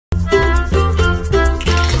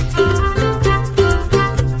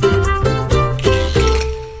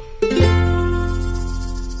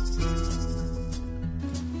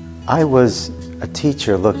I was a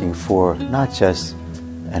teacher looking for not just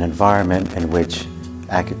an environment in which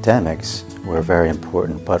academics were very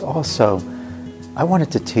important, but also I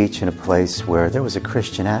wanted to teach in a place where there was a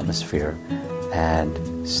Christian atmosphere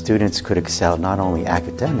and students could excel not only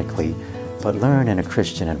academically, but learn in a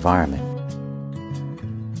Christian environment.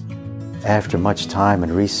 After much time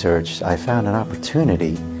and research, I found an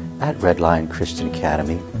opportunity at Red Lion Christian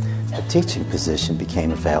Academy. A teaching position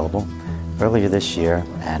became available earlier this year,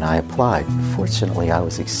 and I applied. Fortunately, I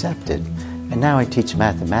was accepted, and now I teach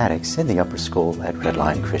mathematics in the upper school at Red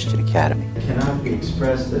Lion Christian Academy. It cannot be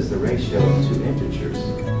expressed as the ratio of two integers.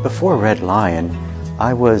 Before Red Lion,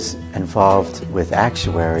 I was involved with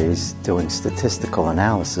actuaries doing statistical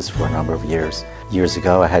analysis for a number of years. Years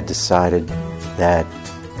ago, I had decided that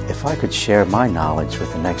if I could share my knowledge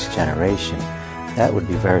with the next generation, that would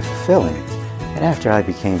be very fulfilling. And after I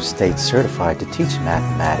became state certified to teach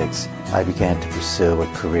mathematics, I began to pursue a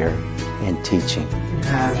career in teaching. You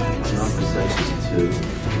have a number such as 2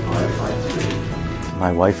 divided by 3.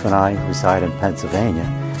 My wife and I reside in Pennsylvania.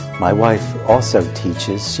 My wife also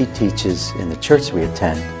teaches. She teaches in the church we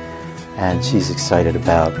attend, and she's excited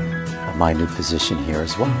about my new position here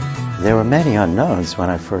as well. There were many unknowns when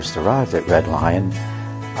I first arrived at Red Lion.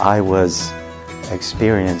 I was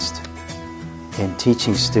experienced in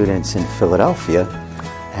teaching students in Philadelphia,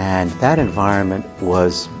 and that environment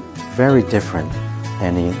was very different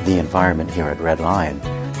than the environment here at Red Lion.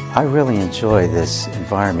 I really enjoy this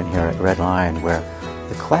environment here at Red Lion where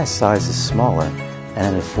the class size is smaller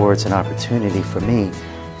and it affords an opportunity for me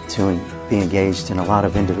to be engaged in a lot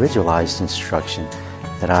of individualized instruction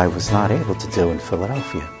that I was not able to do in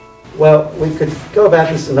Philadelphia. Well, we could go about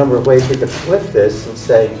this a number of ways. We could flip this and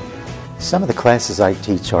say, some of the classes I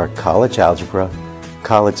teach are college algebra,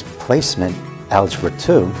 college placement algebra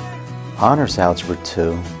 2, honors algebra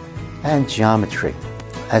 2, and geometry.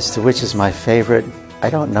 As to which is my favorite, I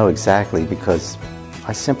don't know exactly because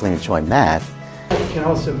I simply enjoy math. It can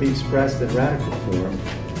also be expressed in radical form.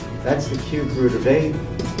 That's the cube root of 8,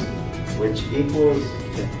 which equals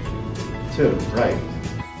 2, right?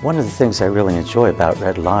 One of the things I really enjoy about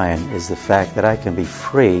Red Lion is the fact that I can be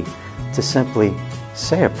free to simply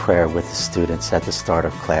say a prayer with the students at the start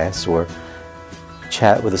of class or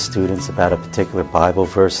chat with the students about a particular Bible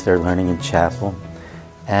verse they're learning in chapel.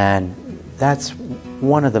 And that's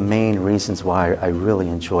one of the main reasons why I really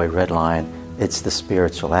enjoy Red Lion. It's the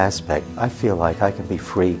spiritual aspect. I feel like I can be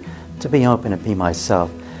free to be open and be myself,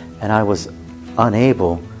 and I was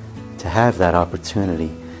unable to have that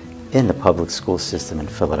opportunity in the public school system in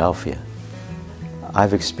Philadelphia.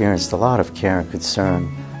 I've experienced a lot of care and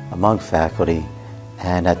concern among faculty,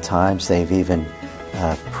 and at times they've even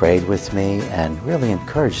prayed with me and really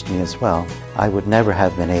encouraged me as well. I would never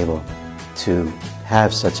have been able to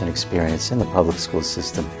have such an experience in the public school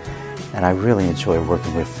system, and I really enjoy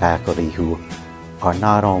working with faculty who are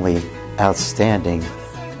not only outstanding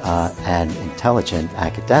and intelligent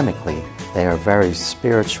academically, they are very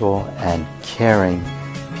spiritual and caring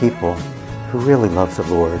people who really love the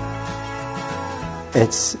Lord.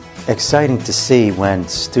 It's exciting to see when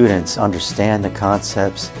students understand the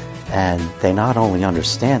concepts, and they not only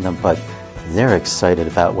understand them, but they're excited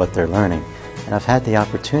about what they're learning. And I've had the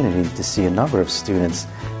opportunity to see a number of students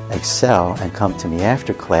excel and come to me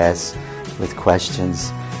after class with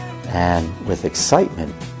questions and with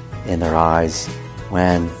excitement in their eyes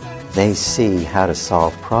when they see how to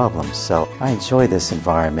solve problems. So I enjoy this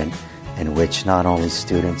environment in which not only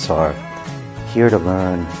students are here to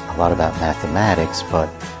learn a lot about mathematics, but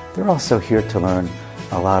they're also here to learn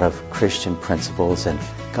a lot of Christian principles and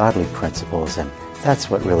godly principles, and that's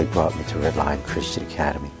what really brought me to Red Lion Christian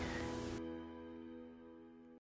Academy.